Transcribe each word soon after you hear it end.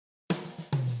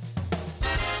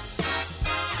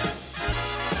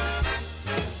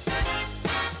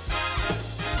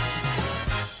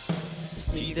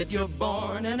that you're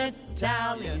born an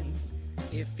Italian.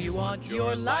 If you want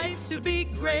your life to be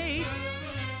great,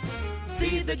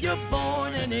 see that you're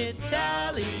born an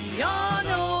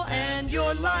Italiano, and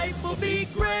your life will be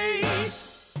great.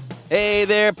 Hey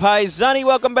there, Paisani.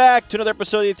 Welcome back to another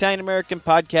episode of the Italian-American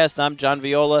Podcast. I'm John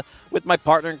Viola with my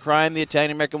partner in crime, the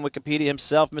Italian-American Wikipedia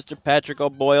himself, Mr. Patrick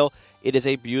O'Boyle. It is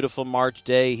a beautiful March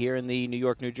day here in the New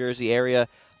York, New Jersey area,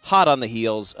 hot on the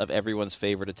heels of everyone's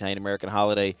favorite Italian-American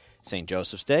holiday, St.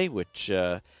 Joseph's Day, which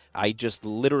I just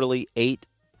literally ate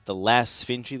the last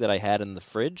Sfinci that I had in the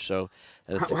fridge. So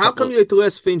how come you ate the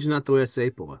last Sfinci, not the last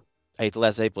April? I ate the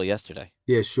last April yesterday.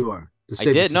 Yeah, sure. I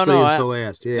did. No.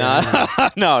 Last. Yeah,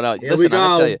 no. Here Listen,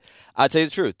 I'll tell you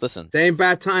the truth. Listen. Same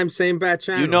bad time, same bad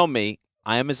channel. You know me.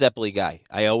 I am a Zeppeli guy.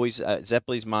 I always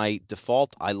Zeppeli's my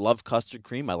default. I love custard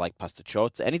cream. I like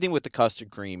pastacciotto. Anything with the custard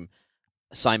cream,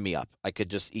 sign me up. I could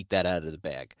just eat that out of the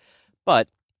bag. But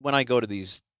when I go to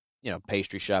these,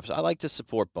 pastry shops, I like to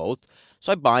support both.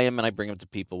 So I buy them and I bring them to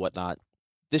people, whatnot.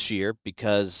 This year,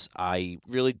 because I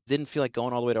really didn't feel like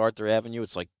going all the way to Arthur Avenue.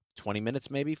 It's like 20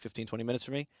 minutes, maybe 15, 20 minutes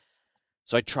for me.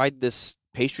 So I tried this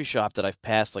pastry shop that I've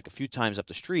passed like a few times up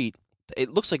the street.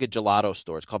 It looks like a gelato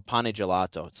store. It's called Pane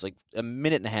Gelato. It's like a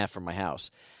minute and a half from my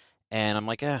house. And I'm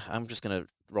like, I'm just going to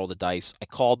roll the dice. I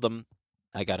called them.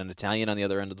 I got an Italian on the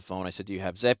other end of the phone. I said, do you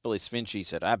have Zeppeli, Sfinci? He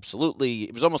said, absolutely.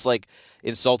 It was almost like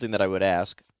insulting that I would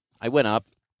ask. I went up,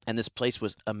 and this place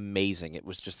was amazing. It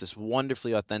was just this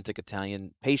wonderfully authentic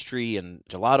Italian pastry and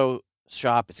gelato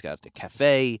shop. It's got a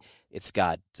cafe.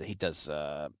 He does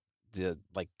what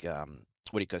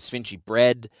do you call it, Sfinci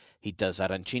bread. He does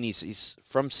arancini. He's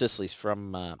from Sicily. He's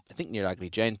from, I think, near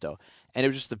Agrigento. And it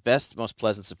was just the best, most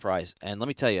pleasant surprise. And let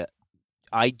me tell you,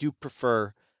 I do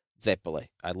prefer Zeppeli.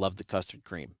 I love the custard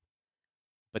cream.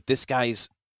 But this guy's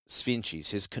Sfinci's,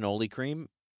 his cannoli cream,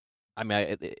 I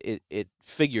mean, it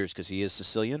figures because he is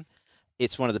Sicilian.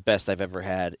 It's one of the best I've ever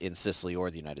had in Sicily or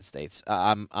the United States.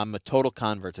 I'm a total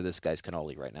convert to this guy's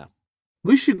cannoli right now.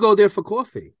 We should go there for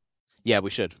coffee. Yeah, we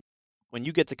should. When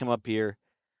you get to come up here,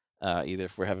 either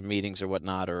if we're having meetings or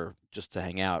whatnot, or just to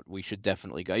hang out, we should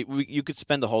definitely go. You could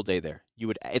spend the whole day there.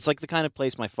 It's like the kind of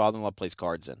place my father-in-law plays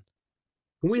cards in.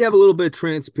 Can we have a little bit of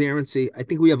transparency? I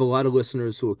think we have a lot of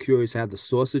listeners who are curious how the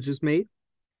sausage is made.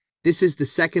 This is the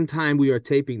second time we are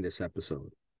taping this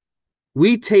episode.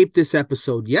 We taped this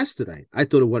episode yesterday. I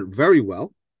thought it went very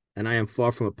well, and I am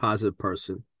far from a positive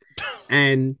person.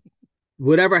 And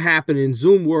whatever happened in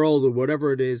Zoom world or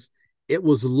whatever it is, it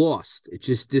was lost. It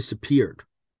just disappeared.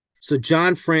 So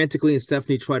John frantically and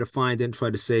Stephanie try to find it and try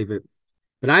to save it.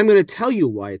 But I'm going to tell you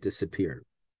why it disappeared.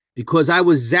 Because I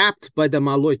was zapped by the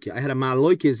maloika. I had a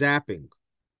maloika zapping.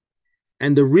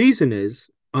 And the reason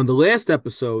is, on the last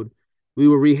episode, we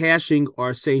were rehashing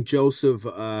our St. Joseph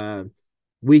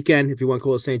weekend, if you want to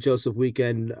call it St. Joseph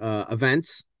weekend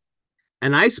events.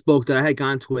 And I spoke that I had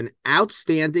gone to an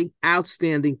outstanding,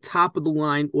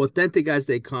 top-of-the-line, authentic as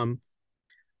they come,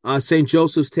 St.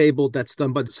 Joseph's table that's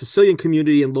done by the Sicilian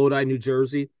community in Lodi, New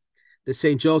Jersey. The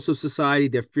St. Joseph Society,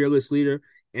 their fearless leader,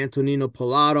 Antonino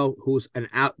Polato, who's an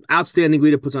outstanding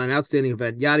leader, puts on an outstanding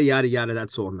event, yada, yada, yada.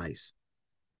 That's all nice.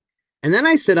 And then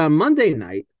I said on Monday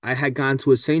night, I had gone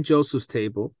to a St. Joseph's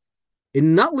table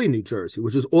in Nutley, New Jersey,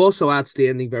 which was also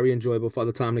outstanding, very enjoyable,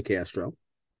 Father Tom Nicastro.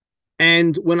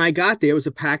 And when I got there, it was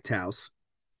a packed house.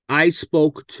 I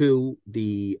spoke to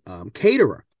the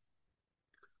caterer,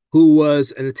 who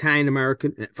was an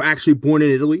Italian-American, actually born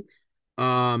in Italy,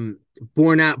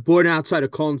 born outside of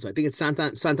Conza. I think it's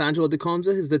Sant'Angelo di Conza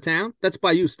is the town. That's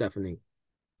by you, Stephanie.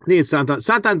 I think it's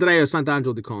Sant'Andrea or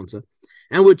Sant'Angelo di Conza.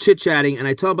 And we're chit-chatting, and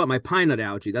I tell him about my pine nut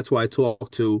allergy. That's why I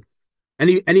talk to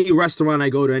any restaurant I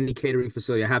go to, any catering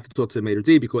facility, I have to talk to the maitre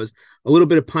d' because a little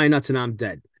bit of pine nuts and I'm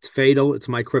dead. It's fatal. It's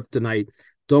my kryptonite.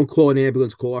 Don't call an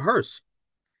ambulance, call a hearse.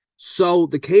 So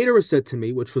the caterer said to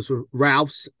me, which was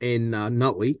Ralph's in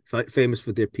Nutley, famous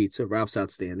for their pizza. Ralph's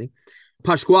outstanding.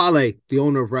 Pasquale, the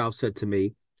owner of Ralph's, said to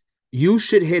me, you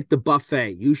should hit the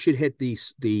buffet. You should hit the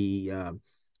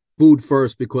food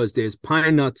first because there's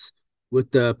pine nuts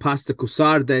with the pasta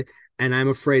cusarde, and I'm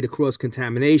afraid of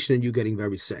cross-contamination and you getting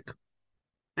very sick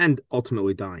and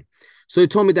ultimately dying. So he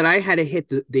told me that I had to hit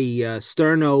the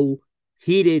sterno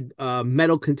heated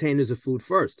metal containers of food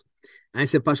first. And I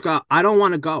said, Pascal, I don't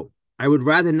want to go. I would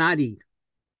rather not eat.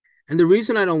 And the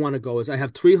reason I don't want to go is I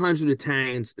have 300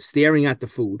 Italians staring at the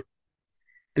food.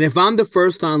 And if I'm the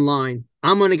first online,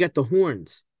 I'm going to get the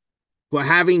horns for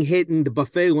having hidden the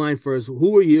buffet line first.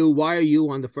 Who are you? Why are you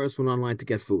on the first one online to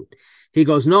get food? He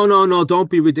goes, no, don't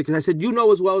be ridiculous. I said, you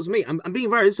know as well as me. I'm being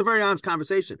this is a very honest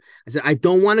conversation. I said, I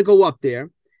don't want to go up there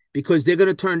because they're going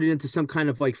to turn it into some kind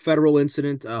of like federal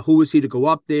incident. Who was he to go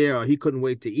up there, or he couldn't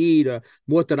wait to eat, or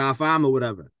Mortarafam, or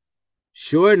whatever.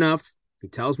 Sure enough, he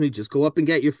tells me, just go up and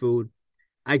get your food.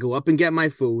 I go up and get my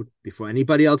food before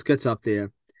anybody else gets up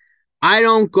there. I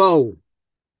don't go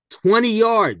 20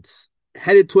 yards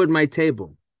headed toward my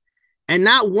table. And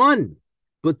not one,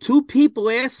 but two people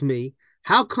asked me,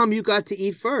 how come you got to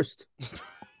eat first?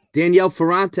 Danielle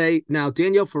Ferrante. Now,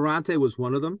 Danielle Ferrante was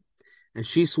one of them, and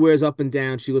she swears up and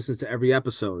down she listens to every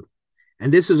episode.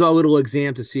 And this is our little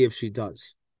exam to see if she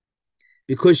does.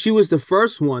 Because she was the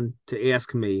first one to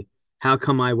ask me, how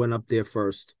come I went up there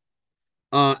first?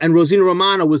 And Rosina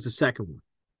Romano was the second one.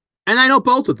 And I know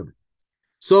both of them.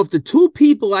 So if the two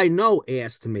people I know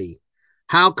asked me,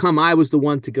 how come I was the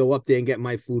one to go up there and get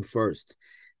my food first?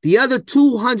 The other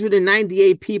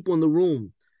 298 people in the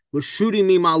room were shooting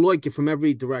me Maloika from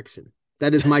every direction.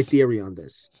 That is my theory on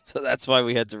this. So that's why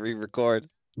we had to re-record.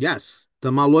 Yes.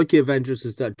 The Maloika Avengers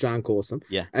is that John calls them.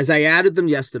 Yeah. As I added them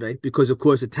yesterday, because of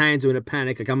course Italians are in a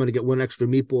panic, like I'm going to get one extra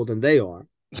meatball than they are.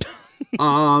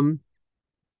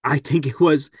 I think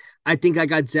I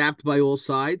got zapped by all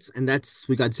sides, and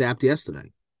we got zapped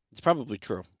yesterday. It's probably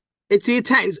true. It's the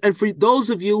Italians. And for those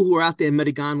of you who are out there in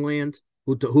Medigan land,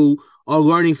 who are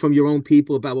learning from your own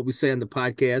people about what we say on the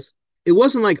podcast, it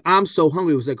wasn't like I'm so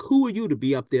hungry. It was like, who are you to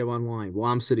be up there online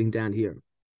while I'm sitting down here?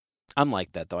 I'm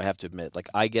like that, though, I have to admit. Like,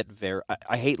 I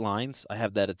hate lines. I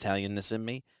have that Italianness in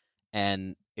me.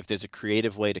 And if there's a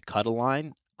creative way to cut a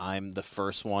line, I'm the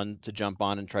first one to jump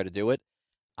on and try to do it.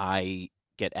 I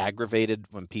get aggravated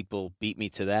when people beat me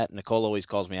to that. Nicole always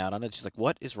calls me out on it. She's like,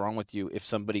 what is wrong with you if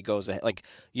somebody goes ahead? Like,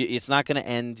 it's not going to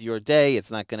end your day.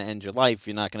 It's not going to end your life.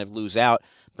 You're not going to lose out.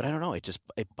 But I don't know.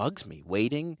 It bugs me.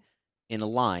 Waiting in a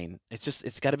line.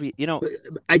 It's got to be,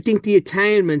 I think the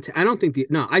Italian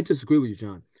I disagree with you,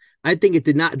 John. I think it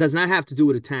does not have to do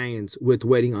with Italians with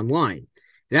waiting online.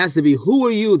 It has to be, who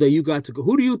are you that you got to go?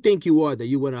 Who do you think you are that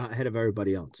you went ahead of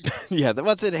everybody else? Yeah,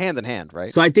 that's it hand in hand,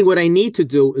 right? So I think what I need to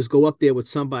do is go up there with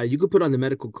somebody. You could put on the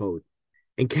medical code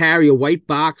and carry a white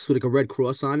box with like a red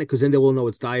cross on it, because then they will know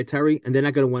it's dietary, and they're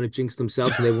not going to want to jinx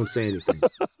themselves, and they won't say anything.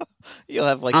 You'll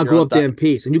have like I'll go up there in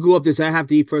peace, and you go up there and say, I have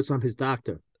to eat first. I'm his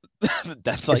doctor.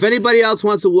 That's like, if anybody else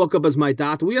wants to walk up as my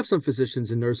doctor, we have some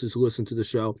physicians and nurses who listen to the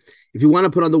show. If you want to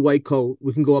put on the white coat,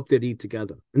 we can go up there to eat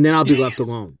together, and then I'll be left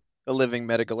alone. A living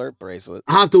medical alert bracelet.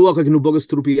 I have to walk like a new bogus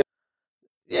strupi.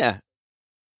 Yeah,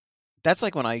 that's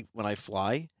like when I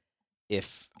fly.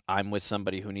 If I'm with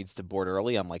somebody who needs to board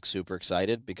early, I'm like super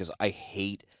excited because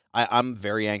I'm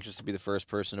very anxious to be the first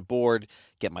person aboard,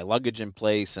 get my luggage in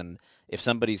place, and if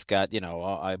somebody's got,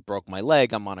 I broke my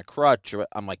leg, I'm on a crutch,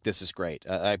 I'm like, this is great.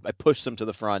 I push them to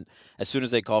the front as soon as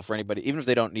they call for anybody, even if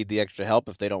they don't need the extra help,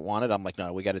 if they don't want it, I'm like,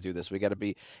 no, we got to do this. We got to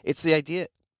be. It's the idea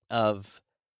of,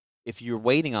 if you're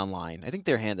waiting online, I think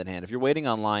they're hand in hand. If you're waiting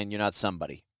online, you're not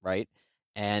somebody, right?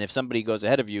 And if somebody goes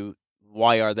ahead of you,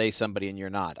 why are they somebody and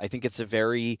you're not? I think it's a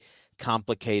very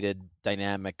complicated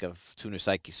dynamic of tu non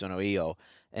sai chi sono io,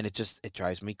 and it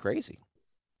drives me crazy.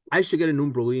 I should get an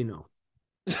umbrellino.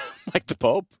 Like the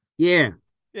Pope? Yeah.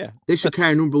 Yeah. They should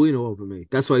carry an umbrellino over me.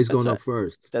 That's why he's going up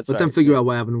first. Let them figure out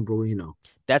why I have an umbrellino.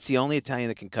 That's the only Italian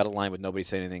that can cut a line with nobody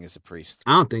saying anything is a priest.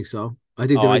 I don't think so. I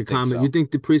think they make a comment. So. You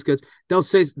think the priest they'll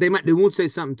say, they won't say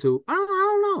something to, I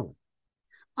don't know.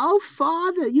 Oh,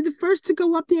 Father, you're the first to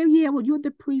go up there. Yeah, well, you're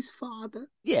the priest, Father.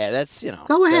 Yeah, that's,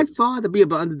 Go ahead, Father. Be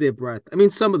about under their breath. I mean,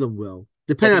 some of them will,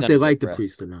 depending on if they like the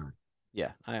priest or not.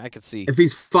 Yeah, I could see. If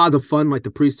he's Father Fun, like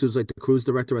the priest who's like the cruise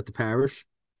director at the parish.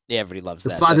 Yeah, everybody loves the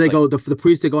that. Father, the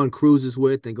priest they go on cruises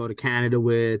with, they go to Canada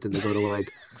with, and they go to like,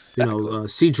 exactly.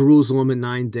 See Jerusalem in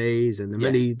 9 days, and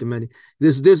the many.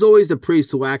 There's always the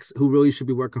priest who really should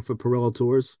be working for Perillo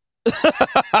Tours.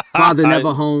 Father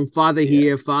never home, Father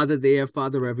here, Father there,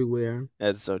 Father everywhere.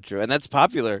 That's so true, and that's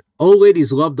popular. Old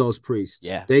ladies love those priests.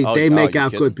 Yeah, they make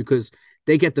out good because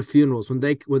they get the funerals when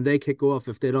they kick off.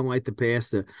 If they don't like the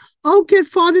pastor, get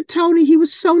Father Tony. He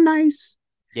was so nice.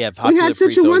 Yeah, we had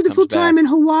such a wonderful time in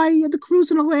Hawaii at the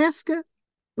cruise in Alaska.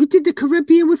 We did the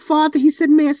Caribbean with Father. He said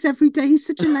mass every day. He's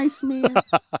such a nice man.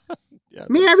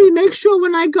 Mary, make sure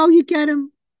when I go, you get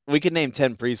him. We can name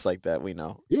 10 priests like that. We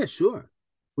know. Yeah, sure.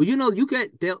 Well, you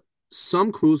get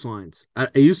some cruise lines.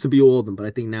 It used to be all of them, but I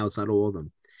think now it's not all of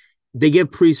them. They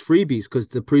give priests freebies because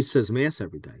the priest says mass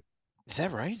every day. Is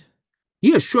that right?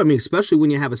 Yeah, sure. I mean, especially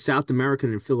when you have a South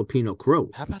American and Filipino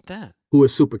crew. How about that? Who are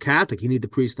super Catholic. You need the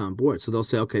priest on board. So they'll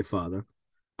say, okay, Father.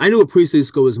 I knew a priest used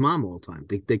to go with his mom all the time.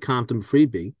 They comped him a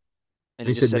freebie. And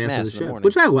he said mass in the ship,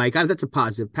 which I like. That's a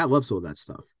positive. Pat loves all that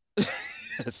stuff.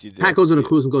 Yes, you do. Pat goes on a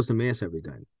cruise and goes to mass every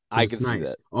day. I can see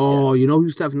that. Oh, you know who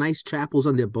used to have nice chapels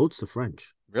on their boats? The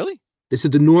French. Really? They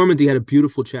said the Normandy had a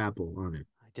beautiful chapel on it.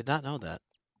 I did not know that.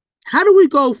 How do we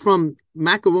go from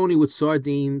macaroni with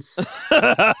sardines To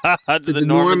to the the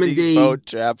Normandy Normandy, Boat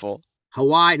Chapel.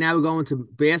 Hawaii? Now we're going to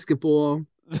basketball.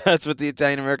 That's what the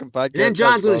Italian American And then podcast does,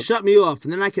 John's going to folks. shut me off,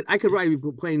 and then I could write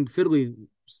playing fiddly.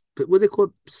 What they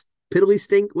call piddly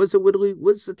stink? What's it? Whittly?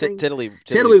 What's the thing? Tiddly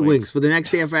Wings for the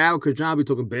next half hour because John will be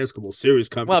talking basketball, serious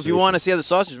Well, if you conversation. want to see how the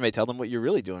sausage is made, tell them what you're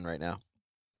really doing right now.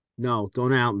 No,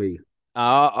 don't out me.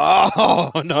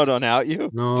 No, don't out you.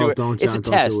 No, don't, John. It's a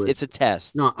Don't test. do it. It's a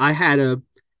test. No,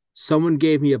 someone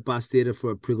gave me a pastilla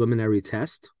for a preliminary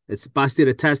test. It's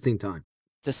pastilla testing time.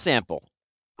 It's a sample.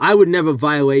 I would never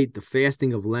violate the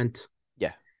fasting of Lent.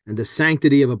 Yeah. And the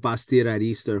sanctity of a pastilla at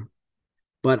Easter.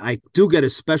 But I do get a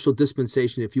special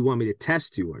dispensation if you want me to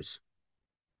test yours.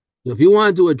 So if you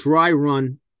want to do a dry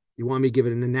run, you want me to give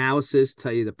it an analysis,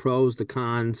 tell you the pros, the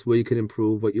cons, where you can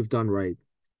improve, what you've done right.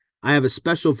 I have a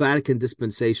special Vatican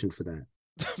dispensation for that.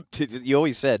 You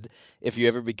always said if you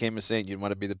ever became a saint, you'd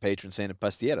want to be the patron saint of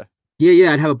pastilla.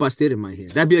 Yeah, I'd have a pastilla in my hand.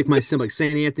 That'd be like my symbol. Like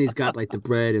St. Anthony's got like the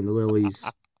bread and the lilies.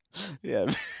 Yeah.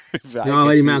 No,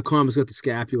 Lady Mount Carmel's got the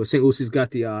scapula. St. Lucy's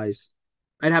got the eyes.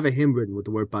 I'd have a hymn written with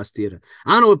the word pastilla.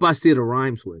 I don't know what pastilla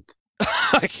rhymes with.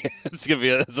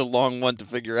 It's a long one to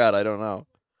figure out. I don't know.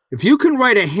 If you can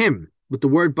write a hymn with the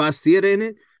word pastilla in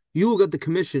it, you will get the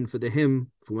commission for the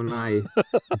hymn for when the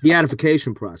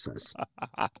beatification process.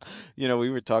 We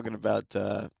were talking about.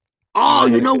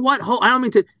 You know what? I don't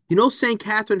mean to. You know, St.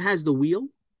 Catherine has the wheel?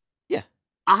 Yeah.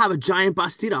 I'll have a giant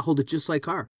pastilla. I'll hold it just like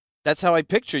her. That's how I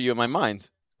picture you in my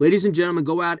mind. Ladies and gentlemen,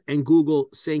 go out and Google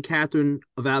St. Catherine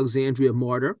of Alexandria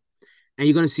martyr, and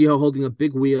you're going to see her holding a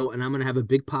big wheel, and I'm going to have a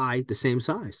big pie the same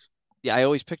size. Yeah, I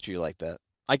always picture you like that.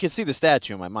 I can see the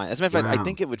statue in my mind. As a matter of fact, I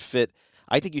think it would fit.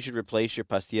 I think you should replace your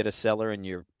pastilla cellar and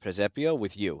your presepio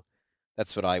with you.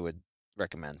 That's what I would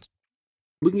recommend.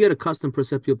 We can get a custom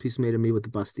presepio piece made of me with the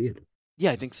pastilla.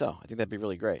 Yeah, I think so. I think that'd be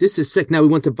really great. This is sick. Now we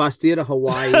went to Bastilla,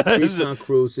 Hawaii, 3 sun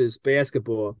cruises,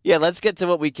 basketball. Yeah, let's get to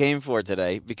what we came for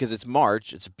today because it's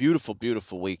March. It's a beautiful,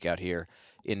 beautiful week out here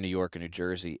in New York and New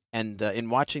Jersey. And in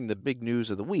watching the big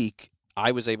news of the week,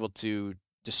 I was able to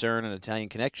discern an Italian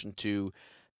connection to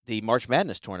the March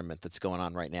Madness tournament that's going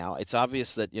on right now. It's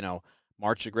obvious that,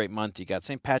 March is a great month. You got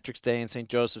St. Patrick's Day and St.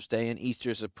 Joseph's Day, and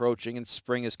Easter's approaching, and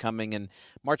spring is coming, and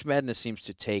March Madness seems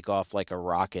to take off like a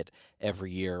rocket every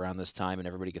year around this time, and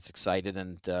everybody gets excited.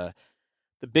 And the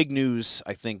big news,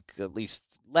 I think, at least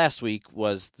last week,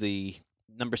 was the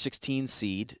number 16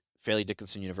 seed, Fairleigh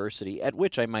Dickinson University, at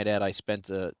which I might add I spent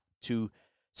 2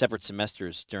 separate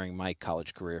semesters during my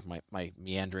college career, my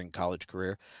meandering college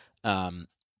career.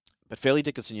 But Fairleigh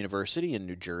Dickinson University in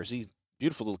New Jersey,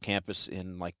 beautiful little campus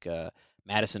in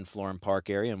Madison, Florham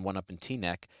Park area, and one up in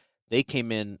Teaneck. They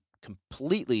came in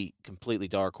completely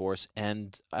dark horse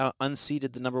and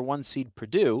unseeded the number 1 seed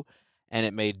Purdue, and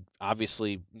it made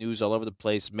obviously news all over the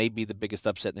place. Maybe the biggest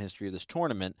upset in the history of this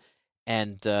tournament.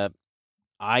 And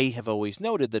I have always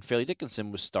noted that Fairleigh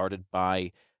Dickinson was started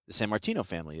by the San Martino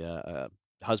family, a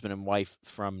husband and wife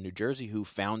from New Jersey who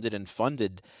founded and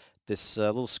funded this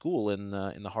little school in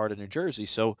the heart of New Jersey.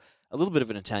 So a little bit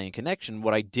of an Italian connection.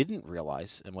 What I didn't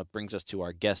realize, and what brings us to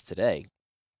our guest today,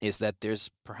 is that there's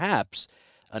perhaps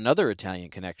another Italian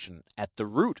connection at the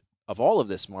root of all of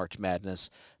this March Madness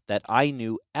that I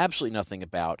knew absolutely nothing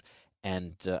about.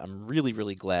 And I'm really,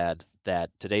 really glad that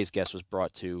today's guest was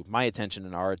brought to my attention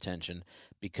and our attention,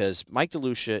 because Mike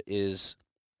DeLucia is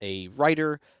a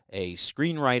writer, a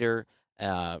screenwriter,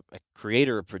 a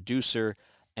creator, a producer,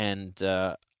 and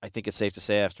I think it's safe to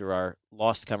say after our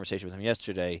lost conversation with him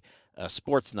yesterday, a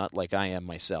sports nut like I am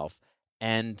myself.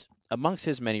 And amongst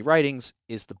his many writings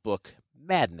is the book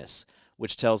Madness,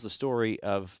 which tells the story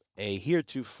of a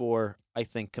heretofore, I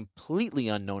think, completely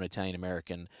unknown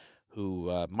Italian-American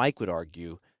who Mike would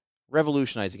argue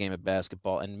revolutionized the game of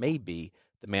basketball and may be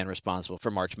the man responsible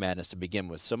for March Madness to begin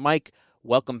with. So, Mike,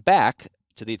 welcome back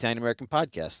to the Italian American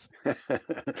Podcast.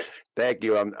 Thank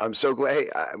you. I'm so glad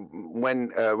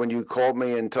when you called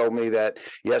me and told me that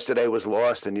yesterday was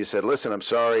lost, and you said, "Listen, I'm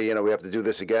sorry, we have to do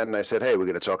this again." And I said, "Hey, we're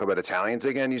going to talk about Italians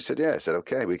again." You said, "Yeah." I said,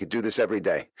 "Okay, we could do this every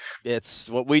day." It's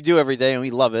what we do every day, and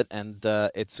we love it. And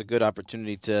it's a good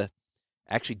opportunity to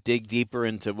actually dig deeper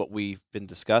into what we've been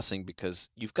discussing, because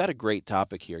you've got a great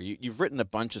topic here. You've written a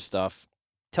bunch of stuff.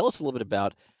 Tell us a little bit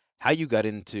about how you got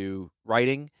into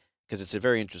writing, because it's a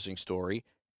very interesting story,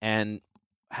 and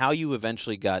how you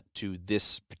eventually got to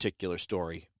this particular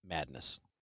story, Madness.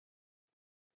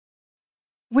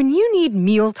 When you need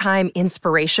mealtime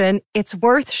inspiration, it's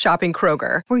worth shopping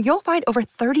Kroger, where you'll find over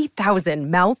 30,000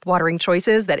 mouth-watering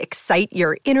choices that excite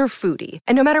your inner foodie.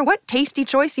 And no matter what tasty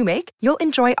choice you make, you'll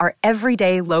enjoy our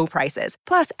everyday low prices,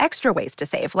 plus extra ways to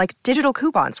save, like digital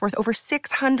coupons worth over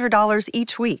 $600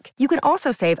 each week. You can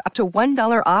also save up to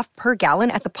 $1 off per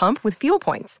gallon at the pump with fuel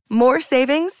points. More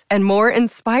savings and more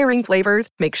inspiring flavors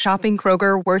make shopping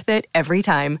Kroger worth it every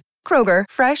time. Kroger,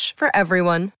 fresh for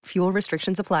everyone. Fuel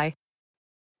restrictions apply.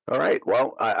 All right.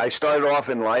 Well, I started off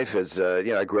in life as,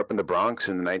 I grew up in the Bronx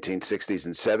in the 1960s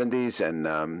and 70s. And,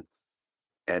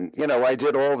 I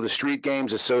did all of the street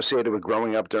games associated with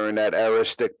growing up during that era,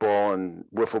 stickball and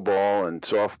wiffle ball and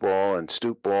softball and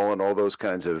stoop ball and all those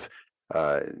kinds of,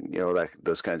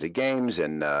 those kinds of games.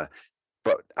 And,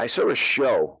 but I saw a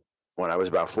show when I was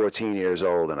about 14 years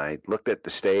old, and I looked at the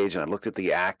stage and I looked at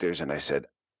the actors and I said,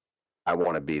 I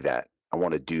want to be that. I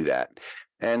want to do that.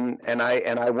 And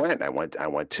I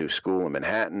went to school in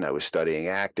Manhattan. I was studying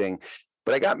acting,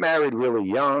 but I got married really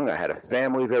young. I had a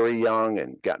family very young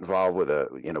and got involved with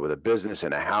a business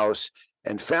and a house,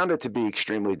 and found it to be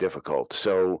extremely difficult.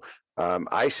 So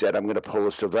I said, I'm going to pull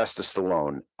a Sylvester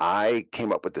Stallone. I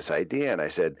came up with this idea and I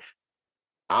said,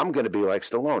 I'm going to be like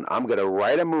Stallone. I'm going to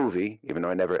write a movie, even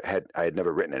though I had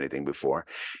never written anything before,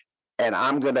 and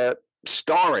I'm going to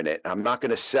star in it. I'm not going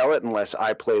to sell it unless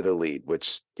I play the lead,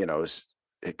 which, is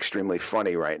extremely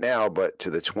funny right now, but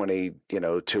to the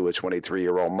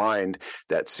 23-year-old mind,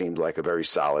 that seemed like a very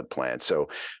solid plan. So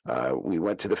we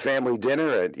went to the family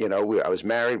dinner, and I was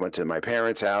married, went to my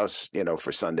parents' house,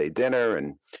 for Sunday dinner,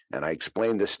 and I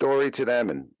explained the story to them,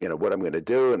 and what I'm going to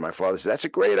do. And my father said, "That's a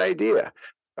great idea.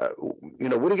 What are you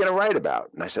going to write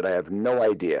about?" And I said, "I have no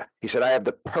idea." He said, "I have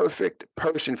the perfect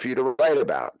person for you to write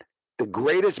about. The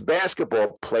greatest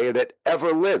basketball player that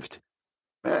ever lived."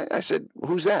 I said,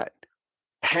 "Who's that?"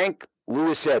 "Hank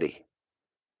Luisetti."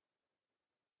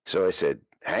 So I said,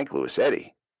 "Hank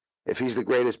Luisetti? If he's the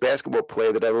greatest basketball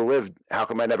player that ever lived, how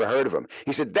come I never heard of him?"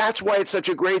 He said, "That's why it's such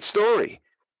a great story.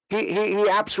 He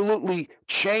absolutely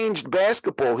changed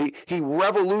basketball. He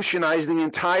revolutionized the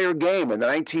entire game in the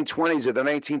 1920s or the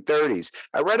 1930s.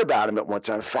 I read about him at one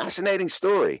time. Fascinating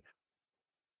story."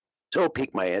 So it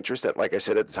piqued my interest. That, like I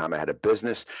said at the time, I had a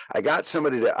business. I got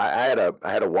somebody I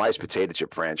had a Wise potato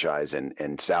chip franchise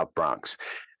in South Bronx,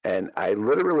 and I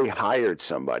literally hired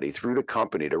somebody through the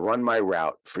company to run my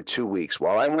route for 2 weeks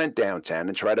while I went downtown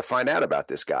and tried to find out about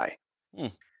this guy.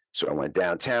 So I went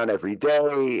downtown every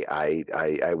day.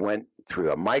 I went through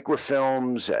the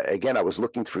microfilms. Again, I was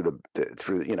looking through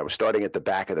starting at the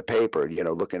back of the paper,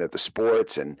 looking at the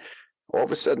sports, and all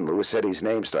of a sudden, Luisetti's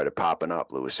name started popping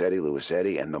up.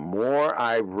 Luisetti. And the more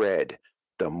I read,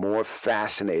 the more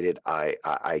fascinated I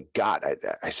got.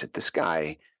 I said, this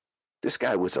guy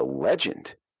was a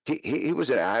legend. He was,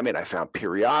 I found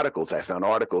periodicals. I found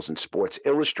articles in Sports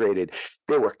Illustrated.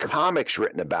 There were comics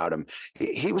written about him.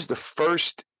 He was the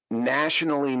first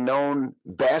nationally known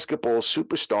basketball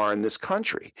superstar in this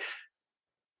country.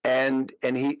 And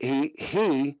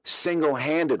he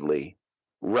single-handedly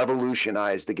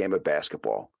revolutionized the game of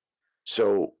basketball.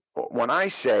 So when I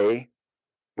say,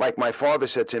 like my father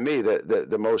said to me,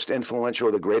 the most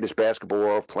influential, the greatest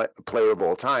basketball player of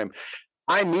all time,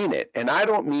 I mean it. And I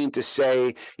don't mean to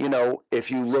say,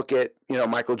 if you look at,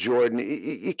 Michael Jordan,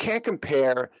 you can't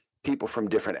compare people from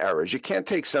different eras. You can't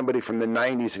take somebody from the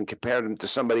 90s and compare them to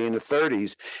somebody in the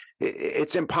 30s.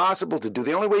 It's impossible to do.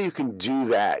 The only way you can do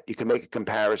that, you can make a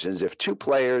comparison, is if two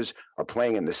players are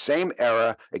playing in the same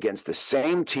era against the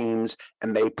same teams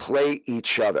and they play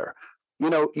each other.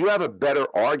 You have a better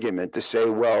argument to say,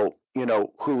 well,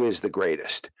 who is the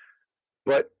greatest?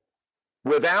 But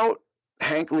without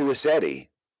Hank Luisetti,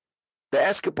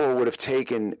 basketball would have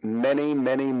taken many,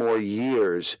 many more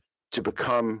years to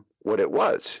become what it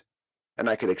was. And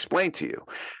I could explain to you.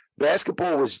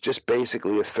 Basketball was just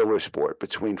basically a filler sport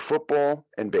between football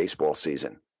and baseball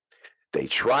season. They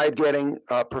tried getting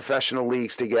professional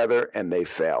leagues together, and they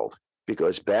failed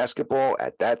because basketball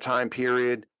at that time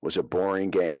period was a boring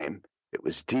game. It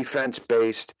was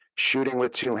defense-based, shooting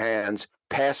with two hands,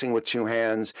 passing with two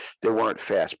hands. There weren't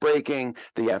fast breaking.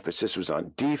 The emphasis was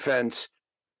on defense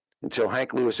until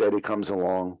Hank Luisetti comes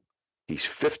along. He's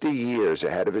 50 years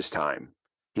ahead of his time.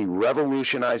 He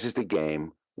revolutionizes the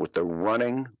game with the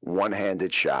running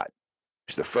one-handed shot.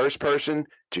 He's the first person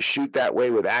to shoot that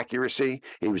way with accuracy.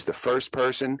 He was the first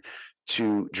person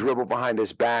to dribble behind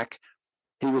his back.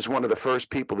 He was one of the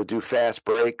first people to do fast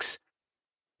breaks.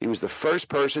 He was the first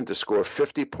person to score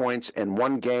 50 points in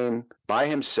one game by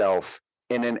himself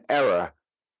in an era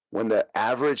when the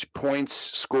average points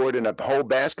scored in a whole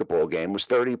basketball game was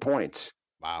 30 points.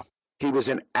 Wow. He was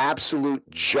an absolute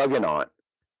juggernaut.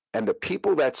 And the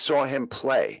people that saw him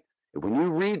play, when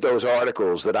you read those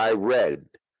articles that I read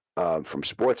from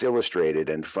Sports Illustrated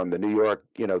and from the New York,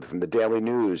 from the Daily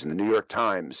News and the New York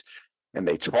Times, and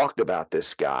they talked about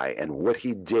this guy and what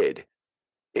he did,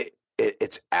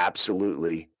 it's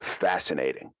absolutely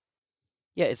fascinating.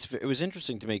 Yeah, it was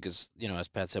interesting to me because, as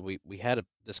Pat said, we had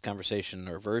this conversation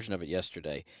or version of it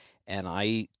yesterday, and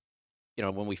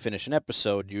when we finish an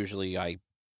episode, usually I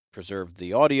preserve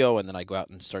the audio and then I go out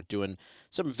and start doing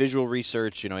some visual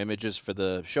research, images for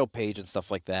the show page and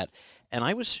stuff like that. And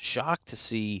I was shocked to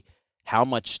see how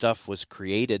much stuff was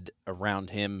created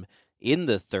around him in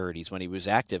the 30s when he was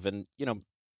active. And,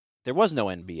 there was no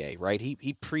NBA, right?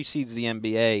 He precedes the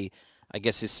NBA, I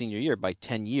guess, his senior year by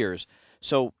 10 years.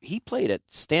 So he played at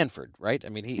Stanford, right? I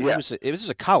mean, he was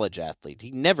a college athlete.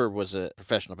 He never was a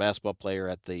professional basketball player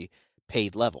at the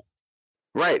paid level.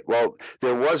 Right. Well,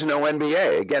 there was no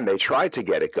NBA. Again, they tried to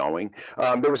get it going.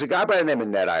 There was a guy by the name of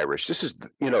Ned Irish. This is,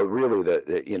 really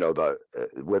the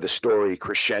where the story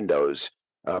crescendos,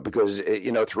 because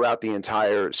throughout the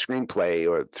entire screenplay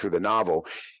or through the novel,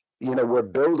 we're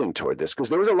building toward this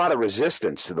because there was a lot of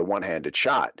resistance to the one-handed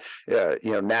shot.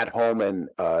 Nat Holman,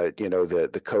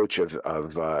 the coach of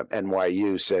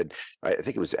NYU said, I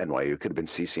think it was NYU, it could have been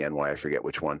CCNY, I forget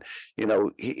which one.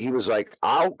 He was like,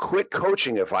 I'll quit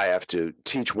coaching if I have to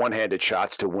teach one-handed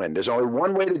shots to win. There's only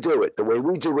one way to do it, the way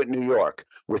we do it in New York,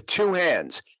 with two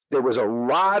hands. There was a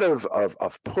lot of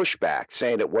pushback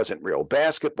saying it wasn't real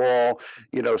basketball,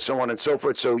 so on and so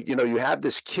forth. So, you have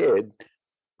this kid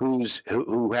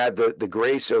who had the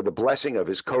grace or the blessing of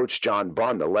his coach, John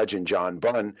Bunn, the legend John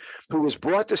Bunn, who was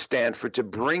brought to Stanford to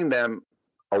bring them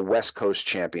a West Coast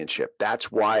championship.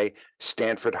 That's why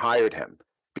Stanford hired him,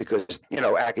 because,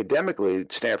 academically,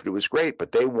 Stanford was great,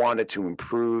 but they wanted to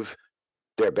improve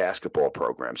their basketball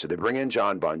program. So they bring in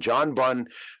John Bunn. John Bunn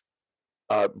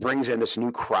brings in this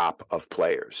new crop of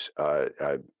players.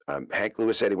 Hank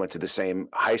Luisetti went to the same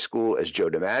high school as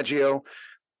Joe DiMaggio.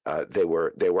 They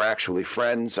were actually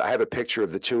friends. I have a picture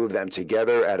of the two of them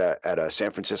together at a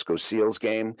San Francisco Seals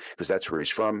game because that's where he's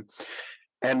from.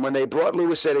 And when they brought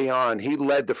Luisetti on, he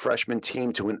led the freshman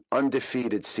team to an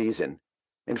undefeated season.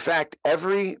 In fact,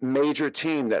 every major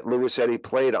team that Luisetti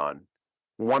played on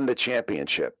won the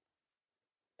championship.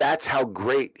 That's how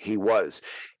great he was.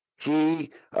 And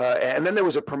then there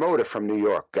was a promoter from New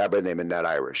York, a guy by the name of Ned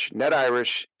Irish. Ned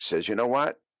Irish says, you know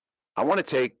what? I want to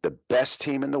take the best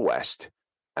team in the West,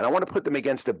 and I want to put them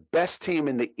against the best team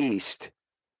in the East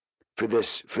for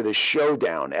this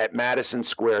showdown at Madison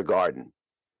Square Garden.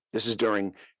 This is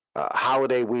during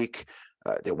holiday week.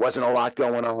 There wasn't a lot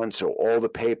going on, so all the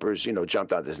papers,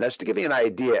 jumped on this. And that's to give you an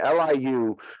idea.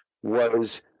 LIU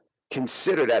was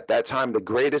considered at that time the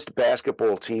greatest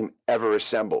basketball team ever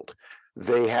assembled.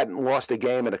 They hadn't lost a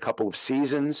game in a couple of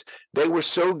seasons. They were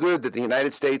so good that the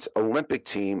United States Olympic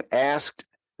team asked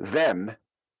them,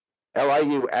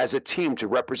 LIU, as a team to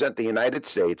represent the United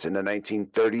States in the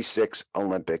 1936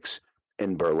 Olympics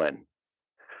in Berlin.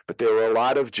 But there were a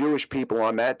lot of Jewish people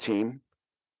on that team,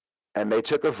 and they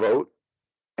took a vote,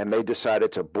 and they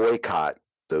decided to boycott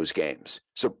those games.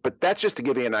 So, but that's just to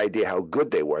give you an idea how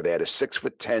good they were. They had a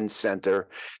 6'10" center.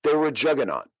 They were a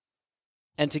juggernaut.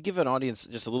 And to give an audience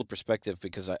just a little perspective,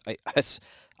 because I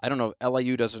don't know,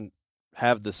 LIU doesn't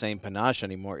have the same panache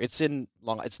anymore. It's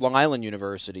Long Island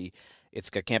University. It's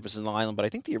got campus in Long Island, but I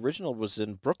think the original was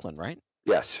in Brooklyn, right?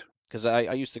 Yes. Because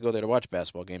I used to go there to watch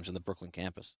basketball games in the Brooklyn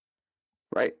campus.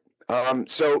 Right.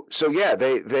 So yeah,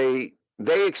 they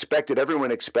expected,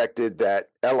 everyone expected that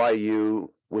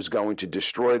LIU was going to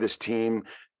destroy this team,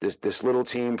 this little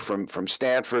team from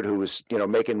Stanford who was,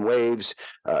 making waves.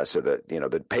 So that,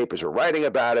 the papers were writing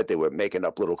about it. They were making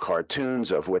up little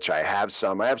cartoons, of which I have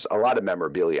some. I have a lot of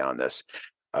memorabilia on this.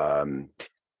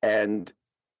 And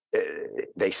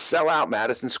they sell out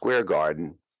Madison Square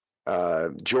Garden.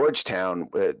 Georgetown,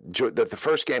 the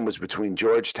first game was between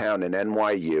Georgetown and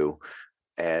NYU.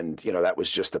 And, that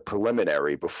was just a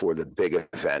preliminary before the big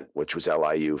event, which was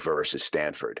LIU versus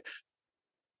Stanford.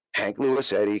 Hank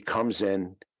Luisetti comes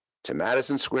in to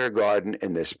Madison Square Garden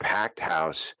in this packed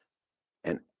house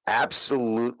and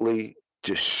absolutely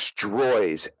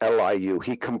destroys LIU.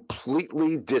 He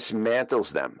completely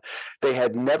dismantles them. They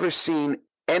had never seen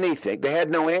anything. They had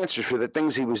no answers for the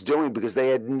things he was doing because they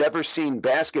had never seen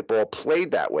basketball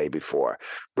played that way before.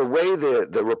 The way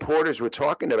the reporters were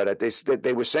talking about it,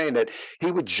 they were saying that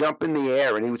he would jump in the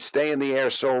air and he would stay in the air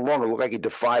so long it looked like he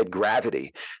defied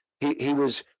gravity. He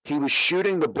was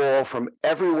shooting the ball from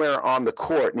everywhere on the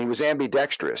court, and he was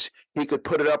ambidextrous. He could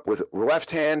put it up with left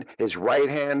hand, his right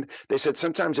hand. They said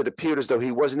sometimes it appeared as though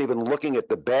he wasn't even looking at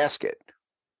the basket.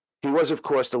 He was, of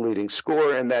course, the leading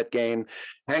scorer in that game.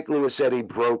 Hank Luisetti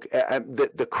broke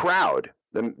the crowd.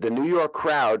 The New York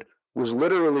crowd was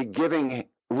literally giving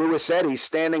Luisetti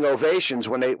standing ovations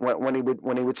when he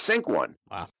would sink one.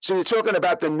 Wow. So you're talking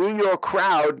about the New York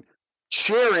crowd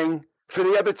cheering for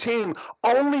the other team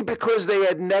only because they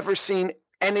had never seen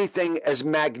anything as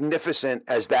magnificent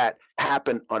as that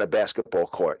happen on a basketball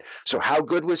court. So how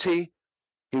good was he?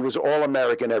 He was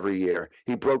All-American every year.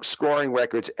 He broke scoring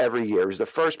records every year. He was the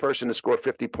first person to score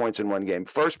 50 points in one game,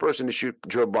 first person to shoot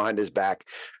dribble behind his back.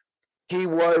 He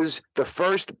was the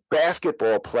first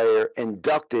basketball player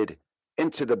inducted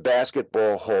into the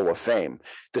Basketball Hall of Fame.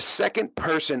 The second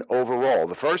person overall,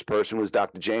 the first person was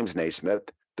Dr. James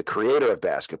Naismith, the creator of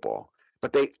basketball.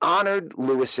 But they honored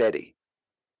Luisetti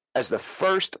as the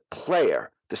first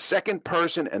player, the second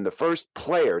person and the first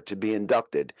player to be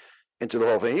inducted into the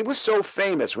Hall of Fame. He was so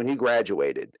famous when he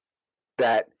graduated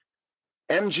that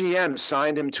MGM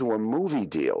signed him to a movie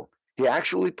deal. He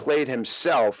actually played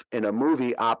himself in a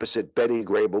movie opposite Betty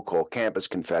Grable called Campus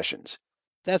Confessions.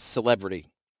 That's celebrity.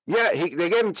 Yeah, they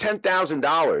gave him $10,000 in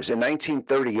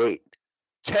 1938.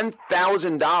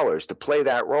 $10,000 to play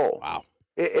that role. Wow.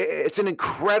 It's an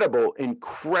incredible,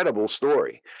 incredible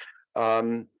story.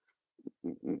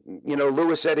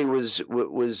 Luisetti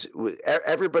was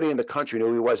everybody in the country knew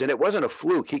who he was, and it wasn't a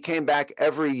fluke. He came back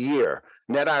every year.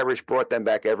 Net Irish brought them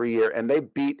back every year, and they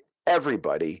beat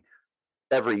everybody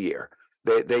every year.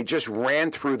 They just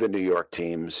ran through the New York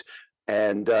teams,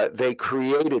 and they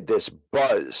created this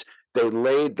buzz. They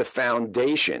laid the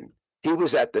foundation. He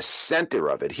was at the center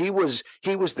of it. He was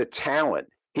the talent.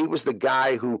 He was the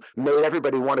guy who made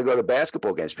everybody want to go to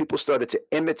basketball games. People started to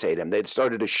imitate him. They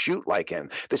started to shoot like him.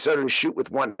 They started to shoot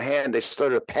with one hand. They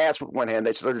started to pass with one hand.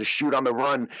 They started to shoot on the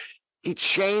run. He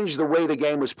changed the way the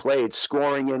game was played.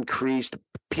 Scoring increased.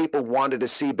 People wanted to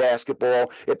see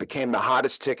basketball. It became the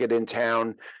hottest ticket in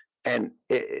town. And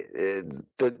the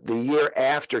year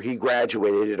after he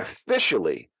graduated, it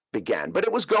officially began. But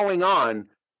it was going on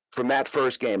from that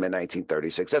first game in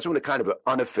 1936. That's when it kind of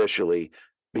unofficially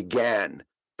began.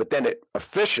 But then it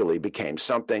officially became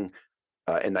something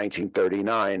in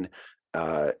 1939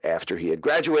 after he had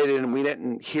graduated, and we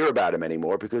didn't hear about him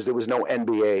anymore because there was no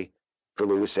NBA for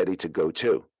Luisetti to go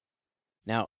to.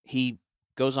 Now, he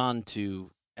goes on to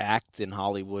act in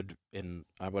Hollywood in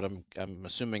what I'm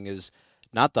assuming is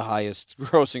not the highest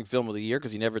grossing film of the year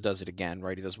because he never does it again,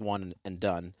 right? He does one and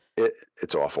done.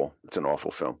 It's awful. It's an awful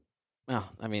film. Well,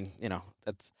 I mean,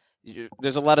 that's...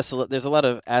 There's a lot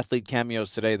of athlete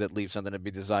cameos today that leave something to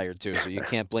be desired too, so you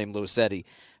can't blame Luisetti.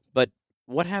 But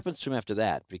what happens to him after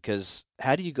that? Because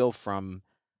how do you go from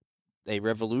a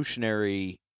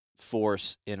revolutionary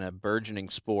force in a burgeoning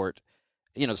sport?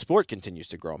 The sport continues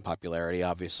to grow in popularity,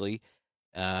 obviously.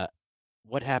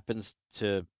 What happens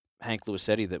to Hank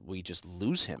Luisetti that we just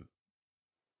lose him?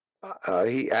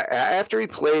 After he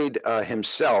played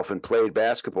himself and played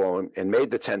basketball and made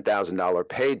the $10,000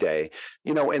 payday,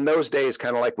 in those days,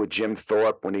 kind of like with Jim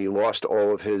Thorpe when he lost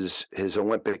all of his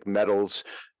Olympic medals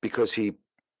because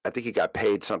I think he got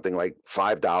paid something like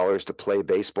 $5 to play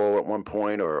baseball at one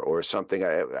point or something.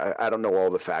 I don't know all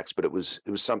the facts, but it was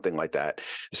something like that.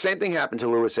 The same thing happened to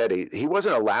Luisetti. He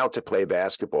wasn't allowed to play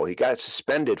basketball. He got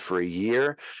suspended for a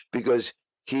year because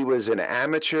he was an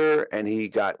amateur and he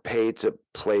got paid to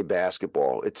play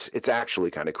basketball. It's actually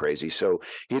kind of crazy. So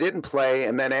he didn't play.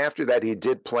 And then after that, he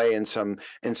did play in some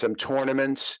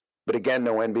tournaments, but again,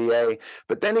 no NBA.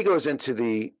 But then he goes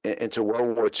into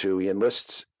World War II. He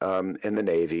enlists in the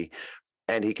Navy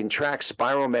and he contracts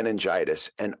spiral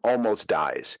meningitis and almost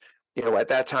dies. At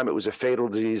that time it was a fatal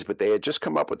disease, but they had just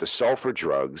come up with the sulfur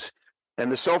drugs. And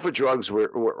the sulfur drugs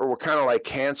were kind of like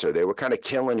cancer. They were kind of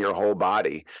killing your whole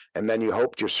body. And then you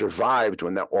hoped you survived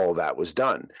when all that was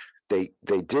done. They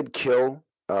did kill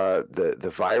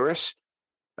the virus.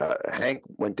 Hank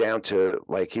went down to,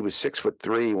 like, he was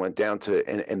 6'3", went down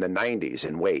to in the 90s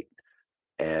in weight.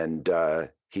 And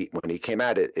when he came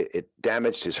out, it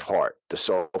damaged his heart. The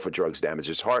sulfur drugs damaged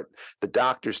his heart. The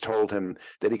doctors told him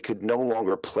that he could no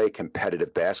longer play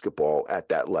competitive basketball at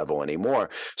that level anymore.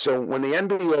 So when the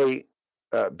NBA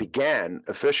began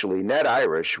officially, Ned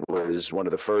Irish was one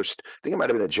of the first. I think it might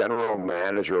have been the general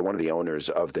manager or one of the owners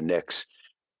of the Knicks.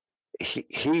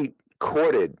 He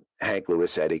courted Hank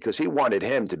Luisetti because he wanted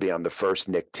him to be on the first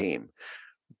Knick team,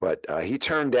 but he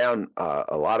turned down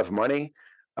a lot of money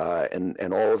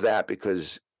and all of that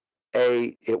because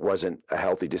it wasn't a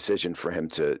healthy decision for him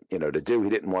to do. He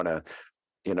didn't want to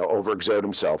overexert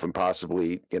himself and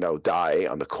possibly die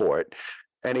on the court,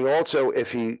 and he also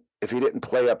if he didn't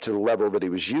play up to the level that he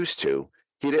was used to,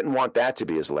 he didn't want that to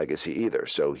be his legacy either.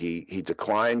 So he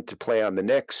declined to play on the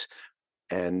Knicks,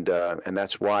 and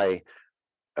that's why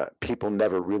people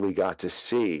never really got to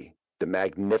see the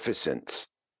magnificence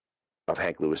of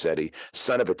Hank Luisetti,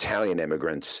 son of Italian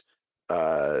immigrants.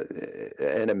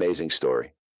 An amazing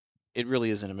story. It really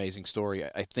is an amazing story.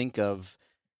 I think of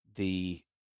the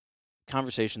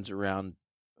conversations around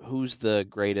who's the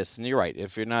greatest, and you're right.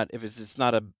 If it's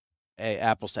not a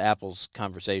apples to apples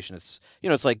conversation,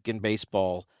 it's like in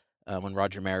baseball when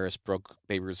Roger Maris broke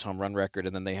Babe Ruth's home run record,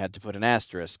 and then they had to put an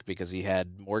asterisk because he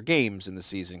had more games in the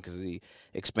season because of the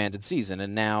expanded season,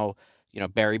 and now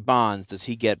Barry Bonds, does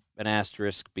he get an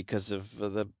asterisk because of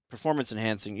the performance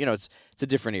enhancing? It's a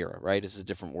different era, right? It's a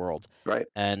different world, right?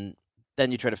 And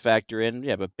then you try to factor in,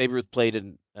 but Babe Ruth played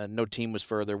in no team was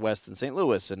further west than St.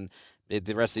 Louis, and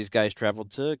the rest of these guys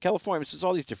traveled to California. So it's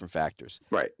all these different factors.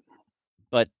 Right.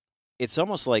 But it's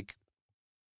almost like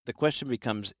the question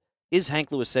becomes, is Hank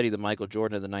Luisetti the Michael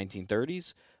Jordan of the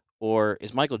 1930s, or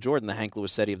is Michael Jordan the Hank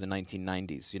Luisetti of the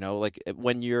 1990s? Like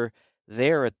when you're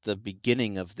there at the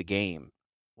beginning of the game,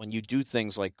 when you do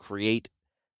things like create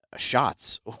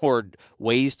shots or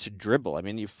ways to dribble, I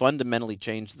mean, you fundamentally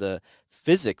change the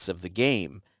physics of the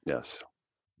game. Yes.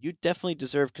 You definitely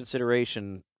deserve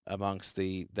consideration amongst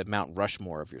the Mount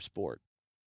Rushmore of your sport.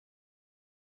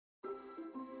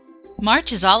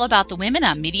 March is all about the women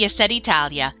on Mediaset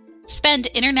Italia. Spend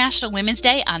International Women's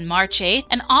Day on March 8th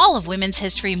and all of Women's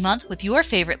History Month with your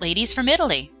favorite ladies from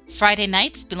Italy. Friday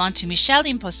nights belong to Michelle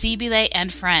Impossibile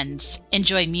and friends.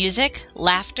 Enjoy music,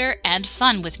 laughter, and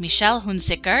fun with Michelle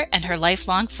Hunziker and her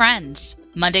lifelong friends.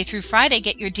 Monday through Friday,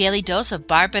 get your daily dose of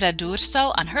Barbara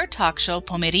D'Urso on her talk show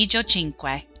Pomeriggio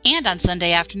Cinque. And on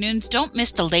Sunday afternoons, don't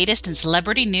miss the latest in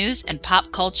celebrity news and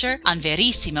pop culture on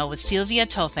Verissimo with Silvia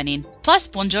Tofanin. Plus,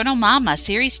 Buongiorno Mamma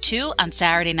Series 2 on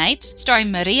Saturday nights,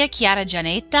 starring Maria Chiara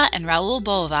Gianetta and Raul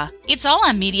Bova. It's all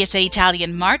on Mediaset Italia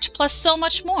in March, plus so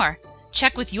much more.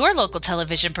 Check with your local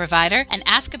television provider and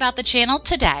ask about the channel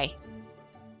today.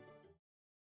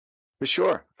 For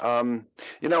sure. And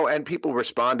people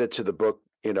responded to the book,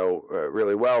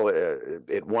 really well.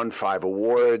 It won 5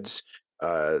 awards.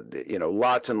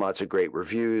 Lots and lots of great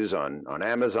reviews on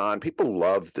Amazon. People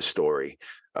love the story.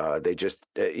 They just,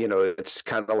 it's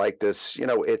kind of like this,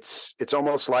 it's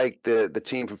almost like the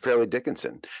team from Fairleigh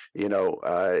Dickinson. He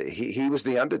was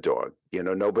the underdog.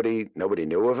 Nobody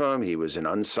knew of him. He was an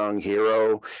unsung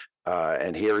hero.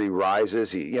 And here he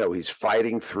rises. He's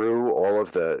fighting through all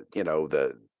of the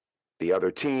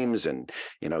other teams, and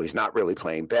he's not really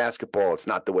playing basketball. It's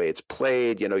not the way it's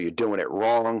played. You're doing it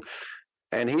wrong.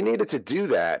 And he needed to do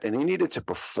that, and he needed to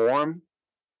perform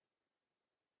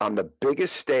on the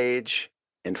biggest stage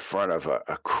in front of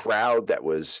a crowd that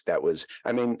was.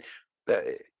 I mean,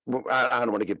 I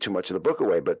don't want to give too much of the book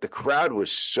away, but the crowd was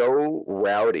so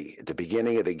rowdy at the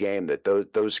beginning of the game that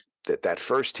that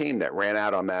first team that ran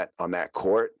out on that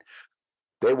court,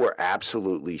 they were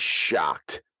absolutely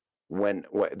shocked when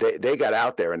they got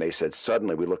out there, and they said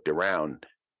suddenly we looked around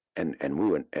and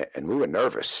we were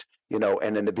nervous.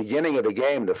 And in the beginning of the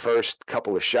game, the first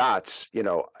couple of shots,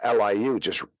 LIU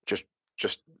just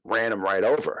ran them right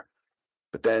over.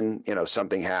 But then,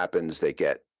 something happens. They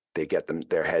get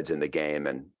their heads in the game,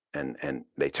 and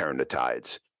they turn the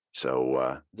tides.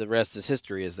 So the rest is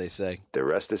history, as they say. The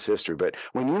rest is history. But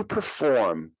when you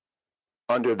perform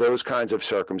under those kinds of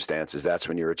circumstances, that's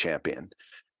when you're a champion.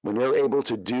 When you're able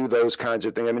to do those kinds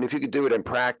of things. I mean, if you could do it in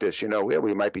practice,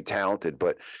 we might be talented,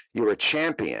 but you're a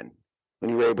champion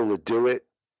when you're able to do it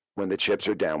when the chips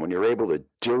are down, when you're able to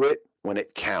do it when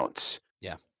it counts.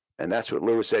 Yeah. And that's what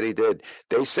Luisetti did.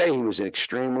 They say he was an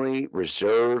extremely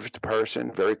reserved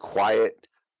person, very quiet.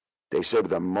 They said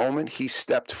the moment he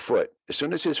stepped foot, as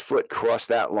soon as his foot crossed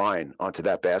that line onto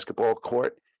that basketball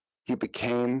court, he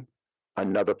became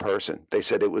another person. They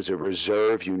said it was a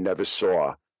reserve you never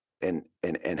saw in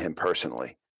him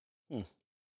personally.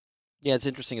 Yeah, it's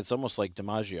interesting. It's almost like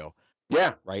DiMaggio.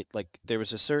 Yeah. Right? Like there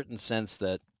was a certain sense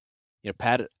that,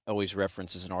 Pat always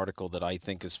references an article that I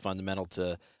think is fundamental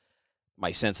to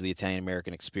my sense of the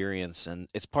Italian-American experience. And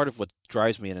it's part of what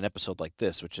drives me in an episode like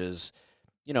this, which is,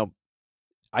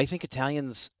 I think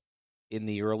Italians in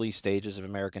the early stages of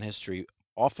American history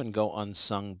often go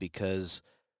unsung because,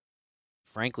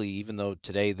 frankly, even though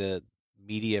today the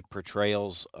media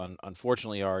portrayals,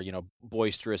 unfortunately, are,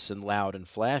 boisterous and loud and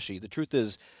flashy, the truth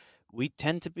is we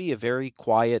tend to be a very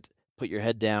quiet, put your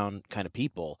head down kind of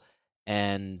people.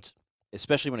 And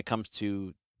especially when it comes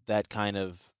to that kind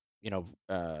of,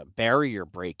 barrier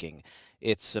breaking,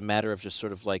 it's a matter of just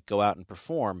sort of like go out and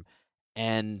perform.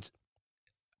 And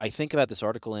I think about this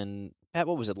article in, Pat,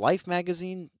 what was it, Life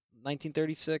magazine,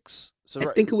 1936? So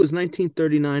I think it was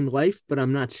 1939 Life, but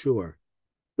I'm not sure.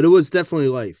 But it was definitely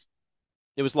Life.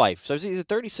 it was life. So it was either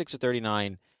 36 or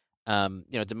 39.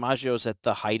 DiMaggio's at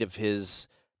the height of his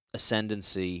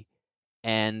ascendancy,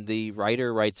 and the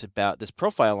writer writes about this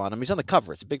profile on him. He's on the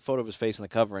cover. It's a big photo of his face on the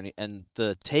cover, and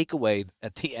the takeaway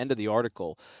at the end of the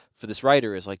article for this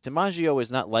writer is like, DiMaggio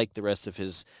is not like the rest of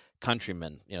his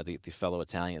countrymen, the fellow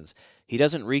Italians. He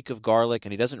doesn't reek of garlic,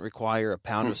 and he doesn't require a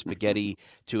pound of spaghetti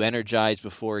to energize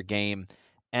before a game.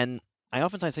 And I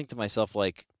oftentimes think to myself,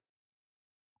 like,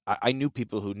 I knew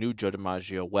people who knew Joe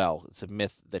DiMaggio well. It's a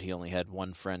myth that he only had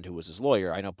one friend who was his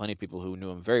lawyer. I know plenty of people who knew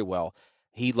him very well.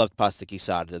 He loved pasta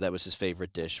chissata. That was his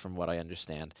favorite dish, from what I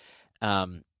understand.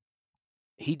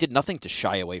 He did nothing to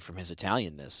shy away from his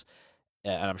Italianness,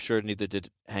 and I'm sure neither did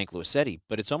Hank Luisetti.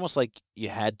 But it's almost like you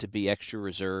had to be extra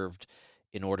reserved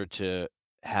in order to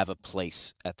have a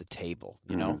place at the table,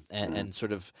 and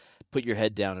sort of put your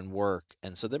head down and work.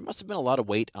 And so there must have been a lot of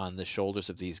weight on the shoulders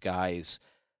of these guys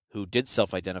who did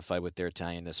self-identify with their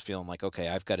Italianness, feeling like, okay,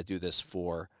 I've got to do this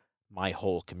for my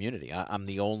whole community. I'm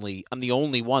the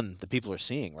only one that people are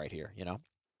seeing right here,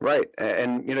 Right.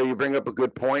 And you bring up a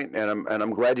good point, and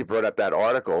I'm glad you brought up that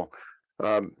article.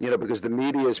 Because the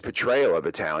media's portrayal of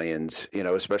Italians,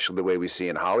 especially the way we see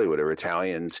in Hollywood, or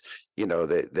Italians,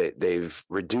 they've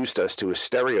reduced us to a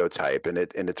stereotype, and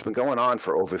it's been going on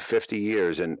for over 50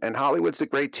 years. And Hollywood's the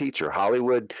great teacher.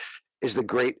 Hollywood is the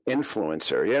great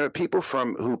influencer. People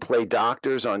who play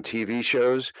doctors on TV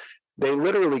shows, they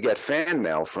literally get fan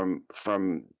mail from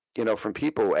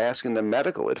people asking them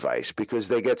medical advice, because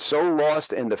they get so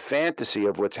lost in the fantasy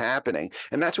of what's happening.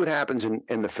 And that's what happens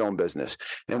in the film business.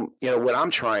 And, what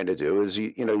I'm trying to do is,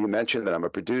 you mentioned that I'm a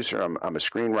producer, I'm a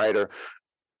screenwriter.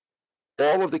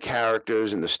 All of the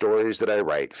characters and the stories that I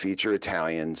write feature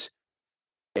Italians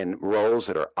in roles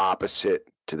that are opposite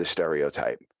to the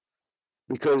stereotype,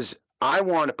 because I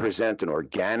want to present an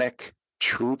organic,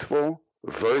 truthful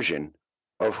version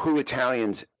of who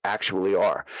Italians actually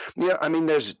are.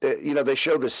 There's, they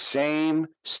show the same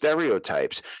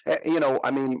stereotypes.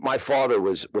 My father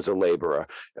was a laborer.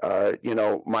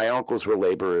 My uncles were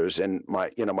laborers, and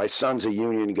my son's a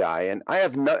union guy. And I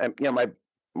have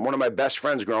one of my best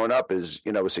friends growing up is,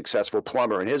 a successful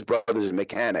plumber, and his brother's a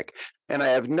mechanic. And I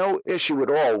have no issue at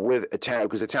all with Italian,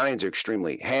 because Italians are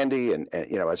extremely handy, and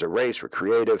as a race, we're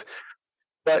creative.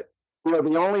 But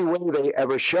the only way they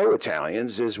ever show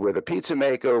Italians is we're the pizza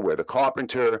maker, we're the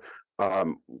carpenter.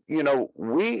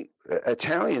 We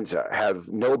Italians have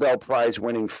Nobel Prize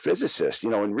winning physicists,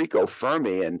 Enrico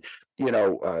Fermi, and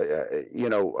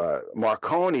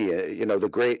Marconi, the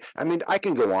great. I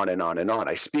can go on and on and on.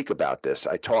 I speak about this.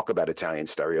 I talk about Italian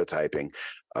stereotyping.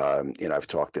 I've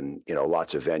talked in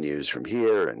lots of venues from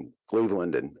here and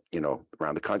Cleveland and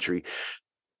around the country.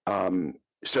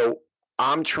 So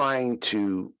I'm trying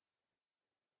to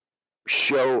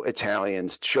show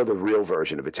the real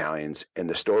version of Italians in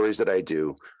the stories that I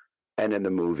do, and in the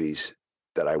movies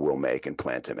that I will make and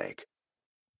plan to make.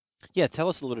 Yeah, tell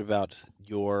us a little bit about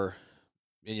your,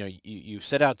 you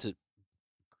set out to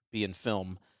be in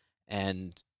film,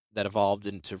 and that evolved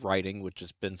into writing, which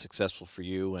has been successful for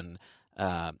you. And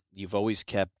you've always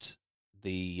kept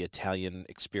the Italian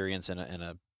experience and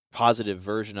a positive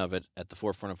version of it at the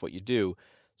forefront of what you do.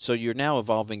 So you're now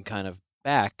evolving kind of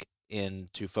back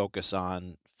to focus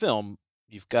on film.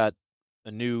 You've got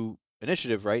a new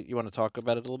initiative, right? You want to talk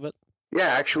about it a little bit? Yeah,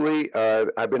 actually,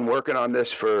 I've been working on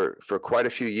this for quite a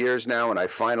few years now, and I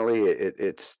finally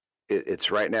it's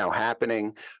right now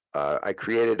happening. I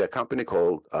created a company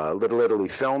called Little Italy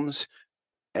Films,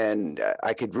 and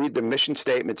I could read the mission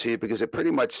statement to you, because it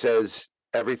pretty much says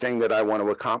everything that I want to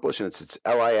accomplish. And it's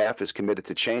LIF is committed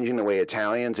to changing the way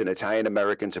Italians and Italian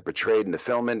Americans are portrayed in the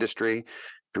film industry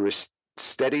through a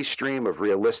steady stream of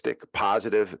realistic,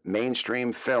 positive,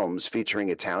 mainstream films featuring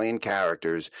Italian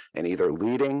characters in either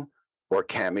leading or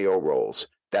cameo roles.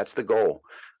 That's the goal.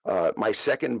 My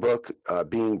second book,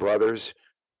 Being Brothers,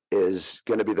 is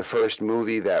going to be the first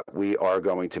movie that we are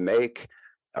going to make.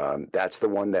 That's the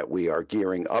one that we are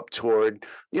gearing up toward,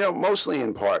 mostly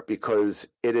in part because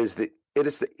it's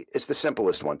the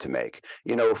simplest one to make.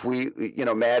 If we,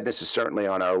 Madness is certainly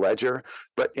on our ledger,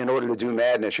 but in order to do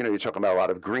Madness, you're talking about a lot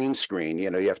of green screen. You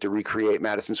have to recreate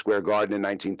Madison Square Garden in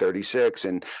 1936,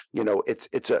 and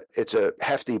it's a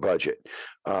hefty budget.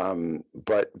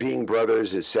 But Being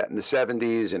Brothers is set in the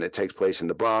 70s, and it takes place in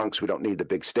the Bronx. We don't need the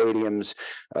big stadiums.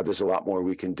 There's a lot more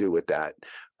we can do with that.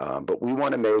 But we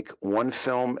want to make one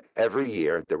film every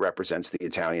year that represents the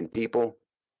Italian people,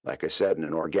 like I said, in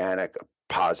an organic,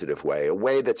 positive way, a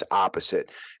way that's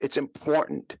opposite. It's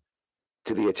important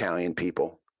to the Italian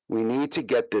people. We need to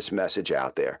get this message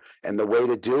out there. And the way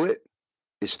to do it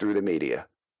is through the media.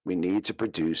 We need to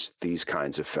produce these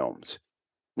kinds of films.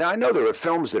 Now, I know there are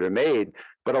films that are made,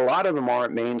 but a lot of them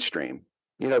aren't mainstream.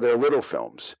 They're little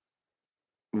films.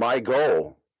 My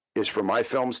goal is for my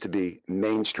films to be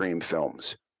mainstream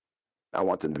films. I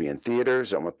want them to be in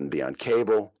theaters. I want them to be on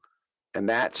cable. And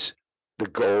that's the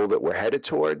goal that we're headed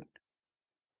toward.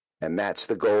 And that's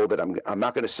the goal that I'm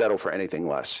not going to settle for anything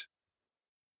less.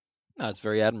 No, it's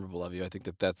very admirable of you. I think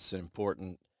that that's an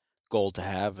important goal to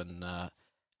have. And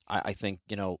I think,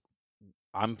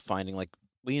 I'm finding like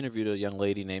we interviewed a young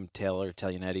lady named Taylor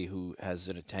Taglianetti who has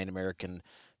an Italian-American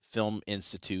film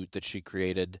institute that she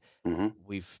created. Mm-hmm.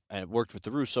 We've worked with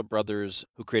the Russo brothers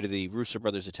who created the Russo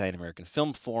Brothers Italian-American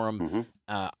Film Forum.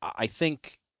 Mm-hmm. I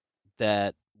think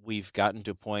that we've gotten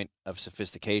to a point of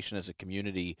sophistication as a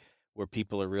community where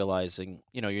people are realizing,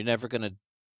 you're never going to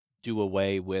do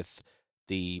away with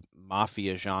the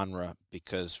mafia genre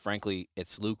because, frankly,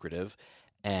 it's lucrative.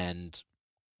 And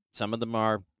some of them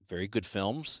are very good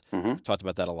films. Mm-hmm. We've talked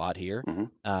about that a lot here.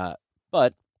 Mm-hmm.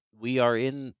 But we are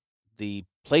in the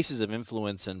places of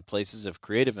influence and places of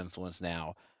creative influence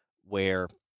now where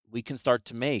we can start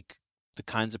to make the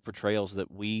kinds of portrayals that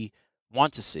we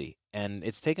want to see. And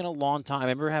it's taken a long time. I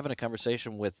remember having a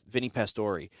conversation with Vinny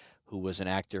Pastore, who was an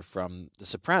actor from The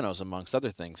Sopranos, amongst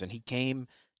other things. And he came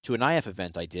to an IAP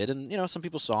event I did. And, some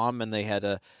people saw him and they had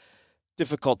a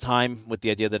difficult time with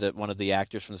the idea that one of the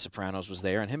actors from The Sopranos was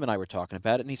there. And him and I were talking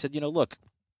about it. And he said, look,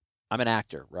 I'm an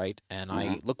actor, right? And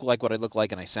I look like what I look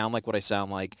like and I sound like what I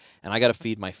sound like. And I got to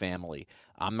feed my family.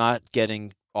 I'm not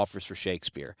getting offers for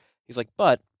Shakespeare. He's like,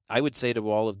 but I would say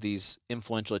to all of these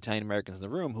influential Italian Americans in the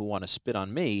room who want to spit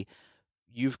on me,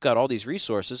 you've got all these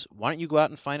resources. Why don't you go out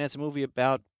and finance a movie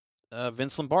about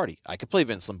Vince Lombardi? I could play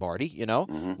Vince Lombardi,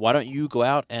 Mm-hmm. Why don't you go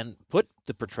out and put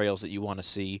the portrayals that you want to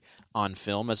see on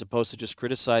film as opposed to just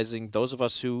criticizing those of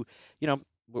us who,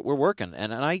 we're working.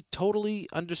 And I totally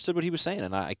understood what he was saying,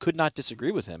 and I could not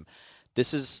disagree with him.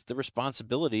 This is the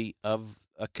responsibility of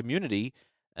a community,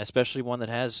 especially one that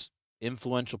has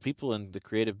influential people in the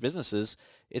creative businesses.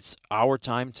 It's our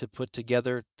time to put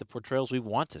together the portrayals we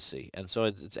want to see. And so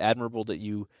it's admirable that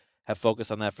you have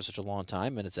focused on that for such a long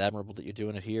time, and it's admirable that you're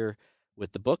doing it here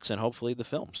with the books and hopefully the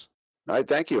films. All right,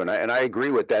 thank you. And I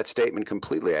agree with that statement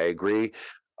completely. I agree.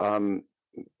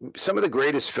 Some of the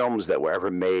greatest films that were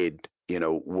ever made,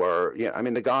 were,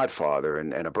 The Godfather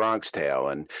and A Bronx Tale.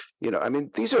 And,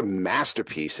 these are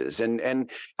masterpieces. And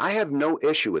I have no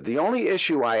issue with it. The only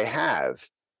issue I have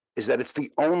is that it's the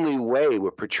only way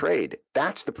we're portrayed.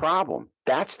 That's the problem.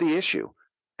 That's the issue.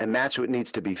 And that's what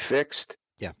needs to be fixed.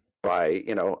 Yeah. By,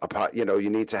 you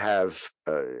need to have,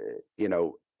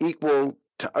 equal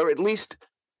to, or at least,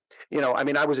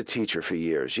 I was a teacher for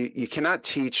years. You cannot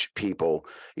teach people,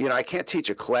 I can't teach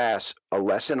a class a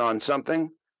lesson on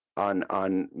something, on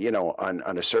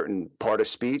a certain part of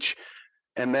speech,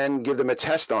 and then give them a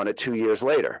test on it 2 years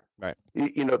later. Right.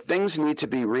 Things need to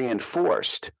be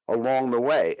reinforced along the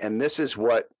way. And this is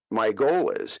what my goal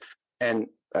is. And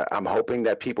I'm hoping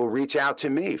that people reach out to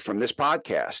me from this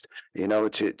podcast,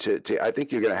 I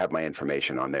think you're going to have my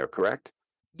information on there, correct?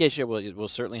 Yeah, sure. We'll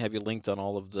certainly have you linked on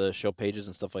all of the show pages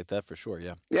and stuff like that for sure.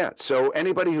 Yeah. Yeah. So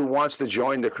anybody who wants to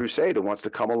join the crusade, who wants to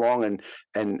come along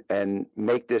and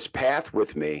make this path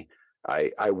with me,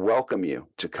 I welcome you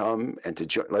to come and to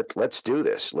join. Let's do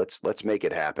this. Let's make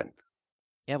it happen.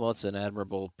 Yeah. Well, it's an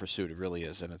admirable pursuit. It really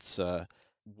is. And it's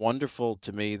wonderful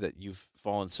to me that you've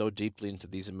fallen so deeply into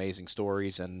these amazing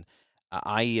stories. And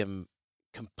I am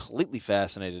completely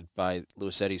fascinated by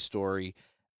Luisetti's story.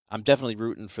 I'm definitely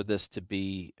rooting for this to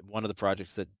be one of the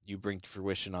projects that you bring to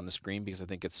fruition on the screen because I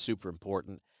think it's super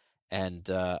important. And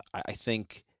I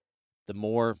think the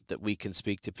more that we can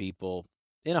speak to people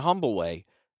in a humble way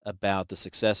about the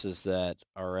successes that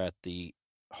are at the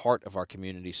heart of our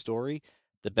community story,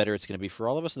 the better it's going to be for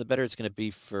all of us and the better it's going to be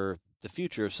for the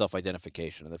future of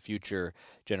self-identification and the future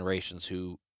generations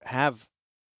who have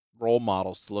role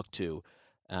models to look to.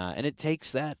 And it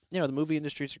takes that, the movie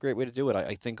industry is a great way to do it.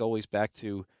 I think always back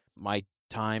to my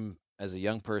time as a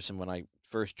young person when I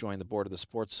first joined the board of the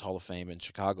Sports Hall of Fame in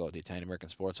Chicago, the Italian American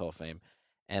Sports Hall of Fame,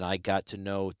 and I got to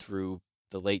know through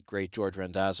the late, great George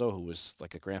Randazzo, who was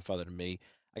like a grandfather to me,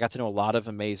 I got to know a lot of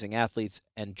amazing athletes,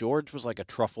 and George was like a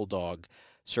truffle dog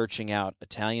searching out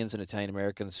Italians and Italian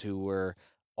Americans who were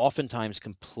oftentimes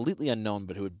completely unknown,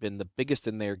 but who had been the biggest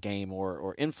in their game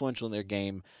or influential in their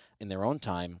game in their own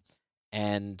time.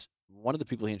 And one of the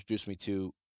people he introduced me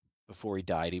to before he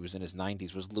died, he was in his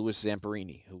 90s, was Louis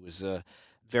Zamperini, who was a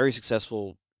very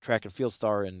successful track and field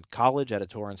star in college out of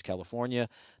Torrance, California,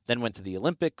 then went to the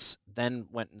Olympics, then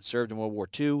went and served in World War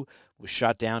II, was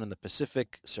shot down in the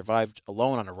Pacific, survived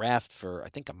alone on a raft for, I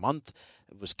think, a month,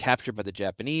 was captured by the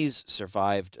Japanese,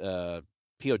 survived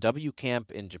POW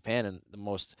camp in Japan in the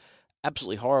most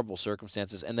absolutely horrible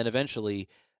circumstances, and then eventually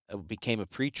became a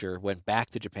preacher, went back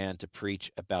to Japan to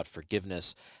preach about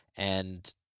forgiveness.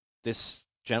 And this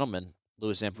gentleman,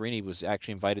 Louis Zamperini, was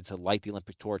actually invited to light the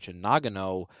Olympic torch in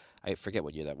Nagano. I forget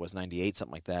what year that was, 98,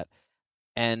 something like that.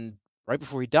 And right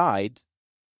before he died,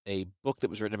 a book that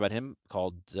was written about him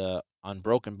called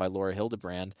Unbroken by Laura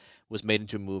Hildebrand was made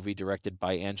into a movie directed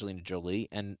by Angelina Jolie.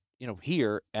 And,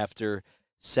 here, after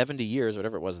 70 years,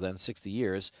 whatever it was then, 60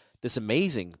 years, this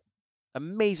amazing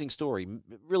story,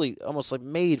 really almost like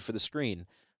made for the screen,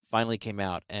 finally came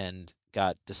out and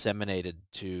got disseminated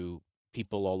to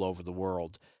people all over the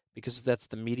world, because that's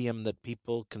the medium that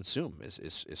people consume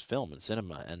is film and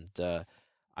cinema. And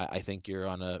I think you're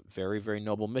on a very, very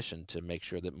noble mission to make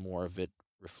sure that more of it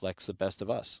reflects the best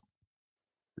of us.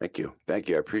 Thank you. I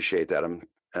appreciate that. I'm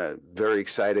very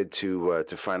excited to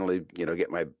finally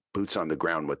get my boots on the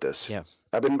ground with this. Yeah,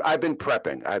 I've been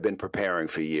prepping. I've been preparing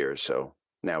for years, so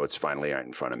now it's finally out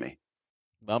in front of me.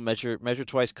 Well, measure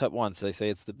twice, cut once. They say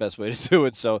it's the best way to do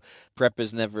it, so prep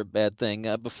is never a bad thing.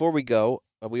 Before we go,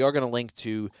 we are going to link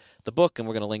to the book, and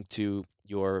we're going to link to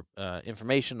your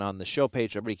information on the show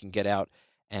page. Everybody can get out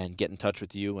and get in touch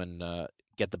with you and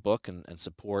get the book and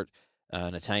support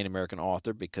an Italian-American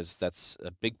author, because that's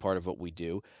a big part of what we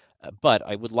do. But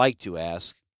I would like to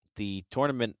ask, the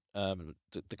tournament,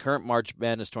 the current March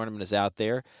Madness tournament is out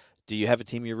there. Do you have a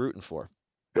team you're rooting for?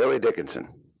 Billy Dickinson.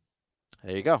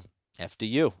 There you go. After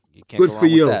you. You can't Good go for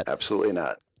wrong you. with that. Absolutely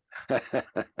not.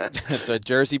 So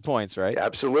Jersey points, right?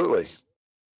 Absolutely.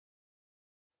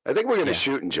 I think we're going to Yeah.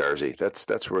 shoot in Jersey. That's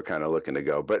where we're kind of looking to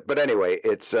go. But anyway,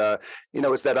 it's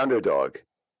it's that underdog.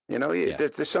 Yeah.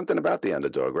 There's something about the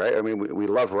underdog, right? I mean, we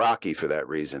love Rocky for that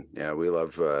reason. We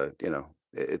love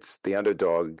it's the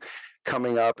underdog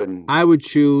coming up, and I would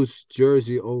choose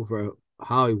Jersey over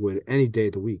Hollywood any day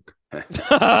of the week. Don't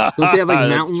they have like That's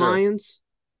mountain true. lions?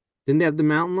 Didn't they have the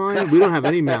mountain lion? We don't have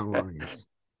any mountain lions.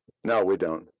 no, we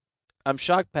don't. I'm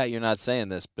shocked, Pat, you're not saying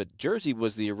this, but Jersey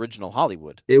was the original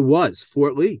Hollywood. It was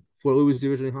Fort Lee. Fort Lee was the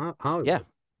original Hollywood. Yeah.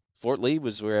 Fort Lee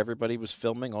was where everybody was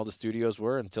filming, all the studios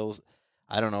were, until,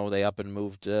 I don't know, they up and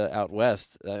moved out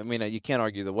west. I mean, you can't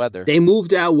argue the weather. They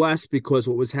moved out west because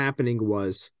what was happening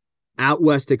was out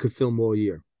west they could film all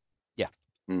year. Yeah.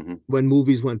 Mm-hmm. When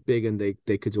movies went big and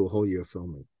they could do a whole year of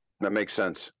filming. That makes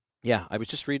sense. Yeah, I was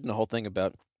just reading the whole thing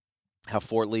about how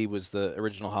Fort Lee was the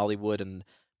original Hollywood, and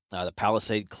the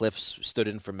Palisade Cliffs stood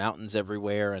in for mountains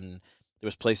everywhere, and there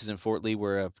was places in Fort Lee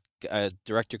where a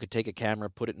director could take a camera,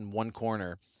 put it in one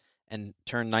corner, and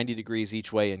turn 90 degrees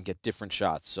each way and get different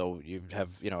shots. So you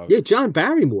have, Yeah, John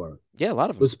Barrymore a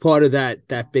lot of them. was part of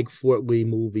that big Fort Lee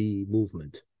movie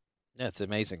movement. Yeah, it's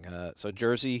amazing. So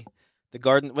Jersey, the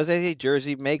garden, was I say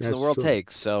Jersey makes and the That's world true.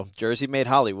 takes. So Jersey made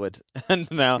Hollywood, and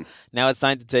now it's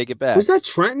time to take it back. Was that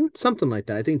Trenton? Something like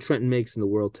that. I think Trenton makes and the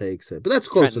world takes it. But that's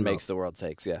close Trenton enough. makes the world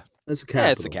takes. Yeah, That's a capital.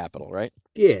 yeah, it's the capital, right?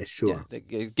 Yeah, sure. Yeah,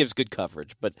 it gives good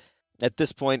coverage. But at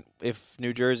this point, if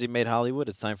New Jersey made Hollywood,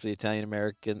 it's time for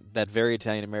that very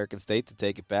Italian American state, to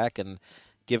take it back and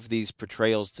give these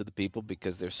portrayals to the people,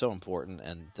 because they're so important.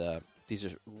 And these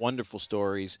are wonderful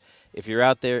stories. If you're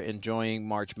out there enjoying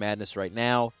March Madness right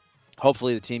now,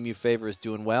 hopefully the team you favor is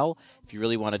doing well. If you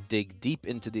really want to dig deep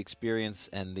into the experience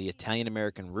and the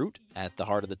Italian-American root at the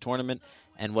heart of the tournament,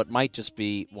 and what might just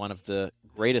be one of the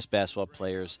greatest basketball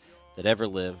players that ever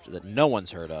lived, that no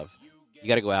one's heard of, you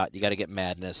got to go out. You got to get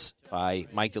Madness by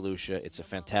Mike DeLucia. It's a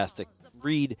fantastic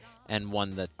read, and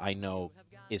one that I know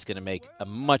is going to make a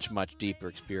much, much deeper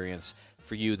experience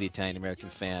for you, the Italian-American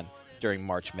fan, during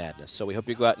March Madness. So we hope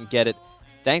you go out and get it.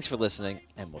 Thanks for listening,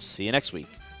 and we'll see you next week.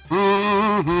 Born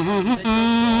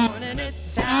in Italian.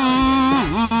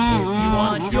 If you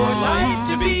want your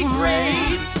life to be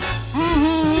great,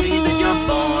 see that you're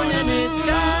born in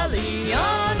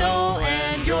Italiano,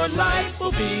 and your life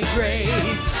will be great.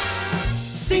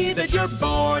 See that you're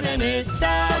born in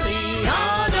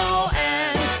Italiano.